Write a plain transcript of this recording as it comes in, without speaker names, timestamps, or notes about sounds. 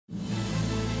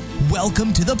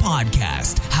Welcome to the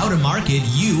podcast, How to Market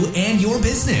You and Your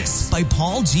Business by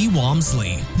Paul G.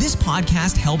 Walmsley. This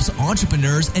podcast helps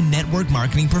entrepreneurs and network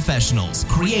marketing professionals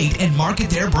create and market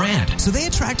their brand so they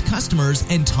attract customers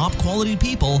and top quality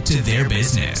people to their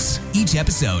business. Each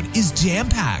episode is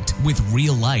jam-packed with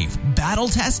real-life,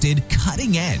 battle-tested,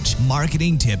 cutting-edge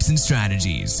marketing tips and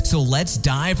strategies. So let's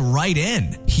dive right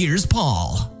in. Here's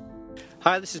Paul.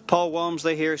 Hi, this is Paul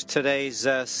Walmsley. Here's today's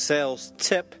sales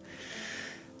tip.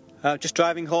 Just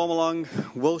driving home along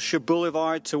Wilshire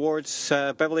Boulevard towards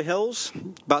Beverly Hills.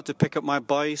 About to pick up my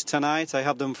boys tonight. I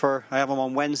have them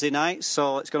on Wednesday night,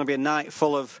 so it's going to be a night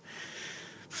full of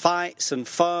fights and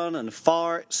fun and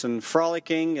farts and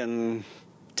frolicking and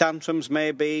tantrums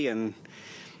maybe and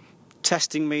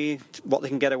testing me what they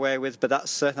can get away with. But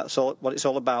that's all what it's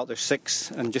all about. They're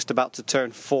 6 and just about to turn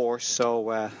 4,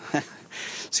 so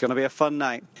it's going to be a fun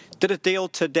night. Did a deal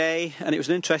today, and it was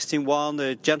an interesting one.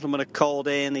 The gentleman had called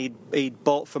in. He'd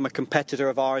bought from a competitor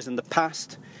of ours in the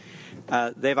past.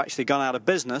 They've actually gone out of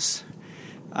business,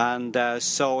 and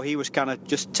so he was kind of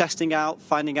just testing out,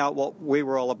 finding out what we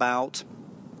were all about.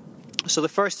 So the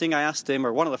first thing I asked him,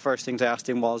 or one of the first things I asked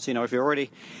him was, if you already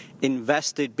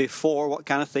invested before, what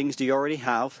kind of things do you already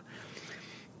have?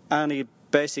 And he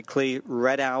basically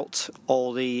read out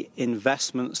all the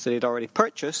investments that he'd already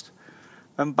purchased.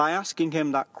 And by asking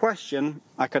him that question,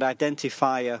 I could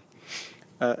identify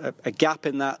a gap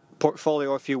in that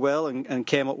portfolio, if you will, and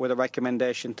came up with a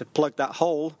recommendation to plug that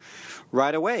hole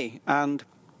right away. And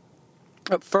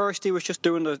at first, he was just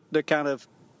doing the kind of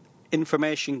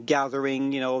information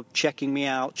gathering, checking me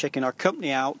out, checking our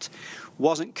company out,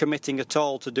 wasn't committing at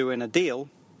all to doing a deal.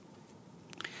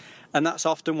 And that's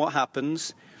often what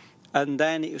happens. And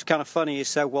then it was kind of funny. He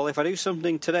said, well, if I do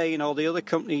something today, the other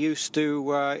company used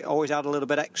to always add a little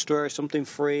bit extra, something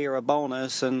free or a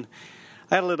bonus. And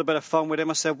I had a little bit of fun with him.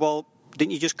 I said, well,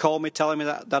 didn't you just call me telling me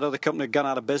that other company had gone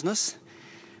out of business?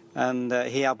 And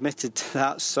he admitted to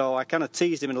that. So I kind of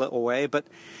teased him in a little way. But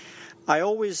I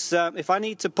always, if I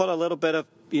need to put a little bit of,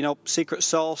 secret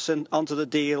sauce onto the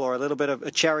deal or a little bit of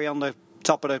a cherry on the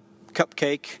top of the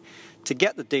cupcake to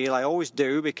get the deal, I always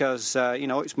do, because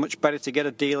it's much better to get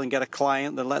a deal and get a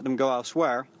client than let them go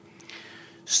elsewhere.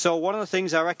 So one of the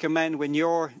things I recommend when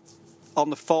you're on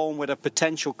the phone with a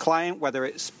potential client, whether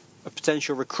it's a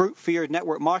potential recruit for your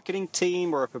network marketing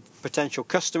team or a potential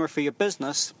customer for your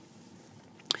business,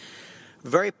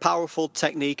 very powerful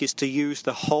technique is to use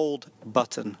the hold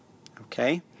button.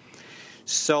 Okay?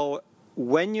 So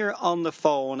when you're on the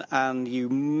phone and you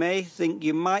may think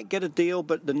you might get a deal,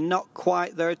 but they're not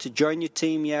quite there to join your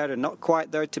team yet, or not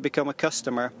quite there to become a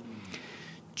customer,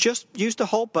 just use the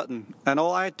hold button. And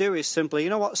all I do is simply,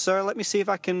 what, sir, let me see if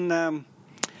I can,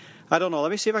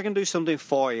 let me see if I can do something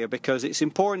for you, because it's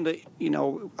important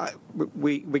that,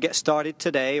 we get started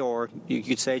today, or you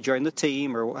could say join the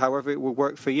team, or however it will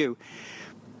work for you.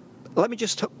 Let me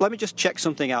just check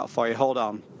something out for you. Hold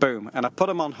on. Boom. And I put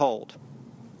them on hold.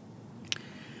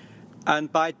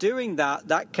 And by doing that,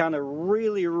 that kind of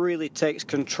really, really takes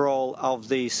control of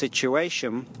the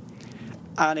situation,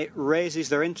 and it raises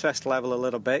their interest level a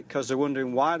little bit, because they're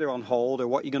wondering why they're on hold or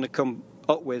what you're going to come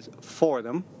up with for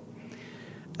them.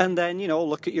 And then,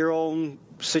 look at your own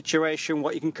situation,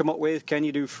 what you can come up with. Can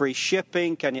you do free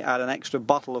shipping? Can you add an extra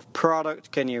bottle of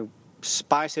product? Can you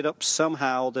spice it up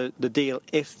somehow, the deal,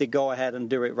 if they go ahead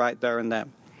and do it right there and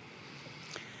then?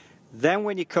 Then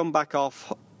when you come back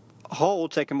off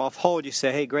hold, take them off hold, you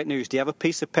say, hey, great news, do you have a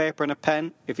piece of paper and a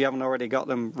pen? If you haven't already got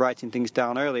them writing things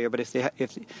down earlier, but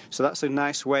so that's a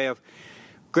nice way of,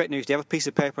 great news, do you have a piece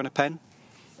of paper and a pen?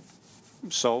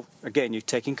 So again, you're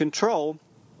taking control,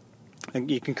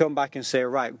 and you can come back and say,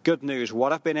 right, good news,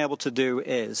 what I've been able to do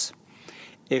is,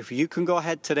 if you can go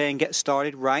ahead today and get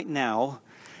started right now,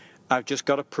 I've just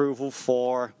got approval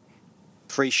for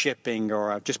free shipping,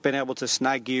 or I've just been able to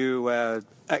snag you an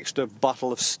extra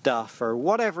bottle of stuff, or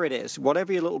whatever it is,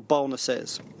 whatever your little bonus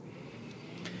is.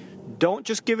 Don't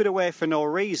just give it away for no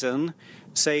reason.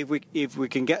 Say, if we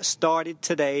can get started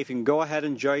today, if you can go ahead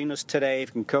and join us today,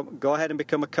 if you can go ahead and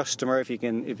become a customer, if you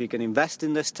can invest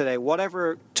in this today,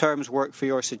 whatever terms work for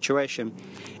your situation.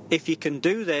 If you can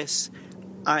do this,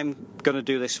 I'm going to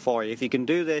do this for you. If you can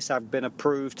do this, I've been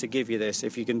approved to give you this.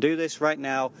 If you can do this right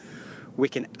now, we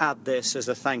can add this as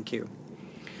a thank you.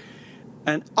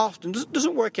 And often,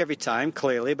 doesn't work every time,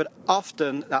 clearly, but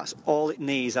often that's all it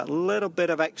needs. That little bit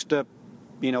of extra,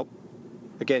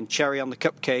 again, cherry on the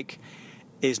cupcake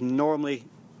is normally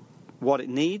what it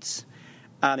needs.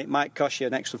 And it might cost you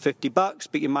an extra $50,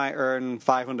 but you might earn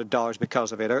 $500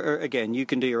 because of it. Or again, you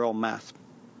can do your own math.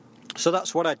 So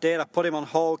that's what I did. I put him on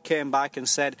hold, came back and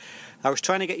said, I was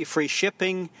trying to get you free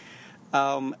shipping.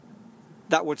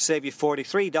 that would save you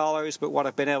 $43, but what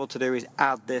I've been able to do is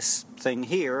add this thing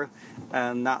here,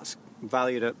 and that's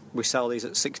valued at, we sell these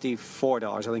at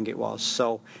 $64, I think it was.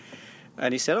 So,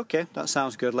 and he said, okay, that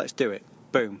sounds good, let's do it.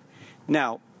 Boom.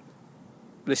 Now,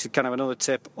 this is kind of another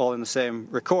tip, all in the same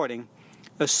recording.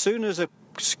 As soon as a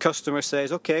customer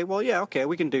says, okay, well, yeah, okay,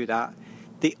 we can do that,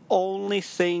 the only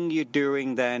thing you're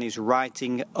doing then is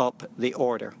writing up the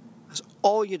order. That's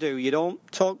all you do. You don't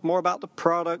talk more about the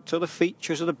product or the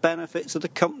features or the benefits of the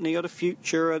company or the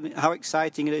future and how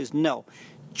exciting it is. No,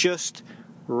 just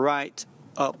write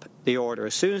up the order.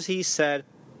 As soon as he said,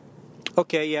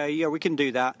 okay, yeah, we can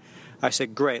do that, I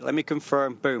said, great, let me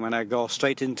confirm, boom, and I go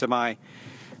straight into my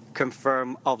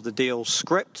confirm of the deal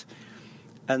script,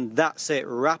 and that's it.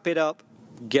 Wrap it up,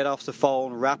 get off the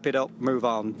phone, wrap it up, move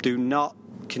on. Do not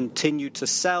continue to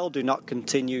sell, do not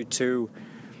continue to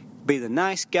be the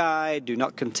nice guy, do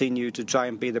not continue to try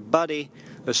and be the buddy.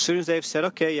 As soon as they've said,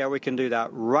 okay, yeah, we can do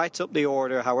that, write up the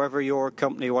order, however your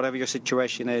company, whatever your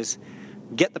situation is,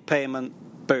 get the payment,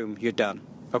 boom, you're done.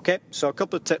 Okay, so a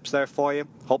couple of tips there for you.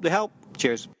 Hope they help.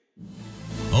 Cheers.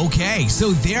 Okay,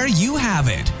 so there you have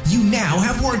it. You now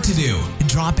have work to do.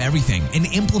 Drop everything and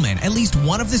implement at least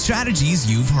one of the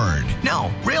strategies you've heard. No,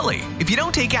 really. If you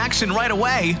don't take action right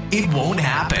away, it won't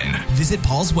happen. Visit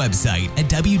Paul's website at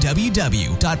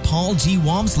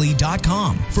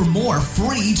www.paulgwamsley.com for more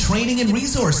free training and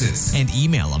resources. And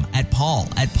email him at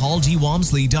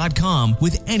paul@paulgwamsley.com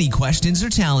with any questions or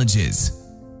challenges.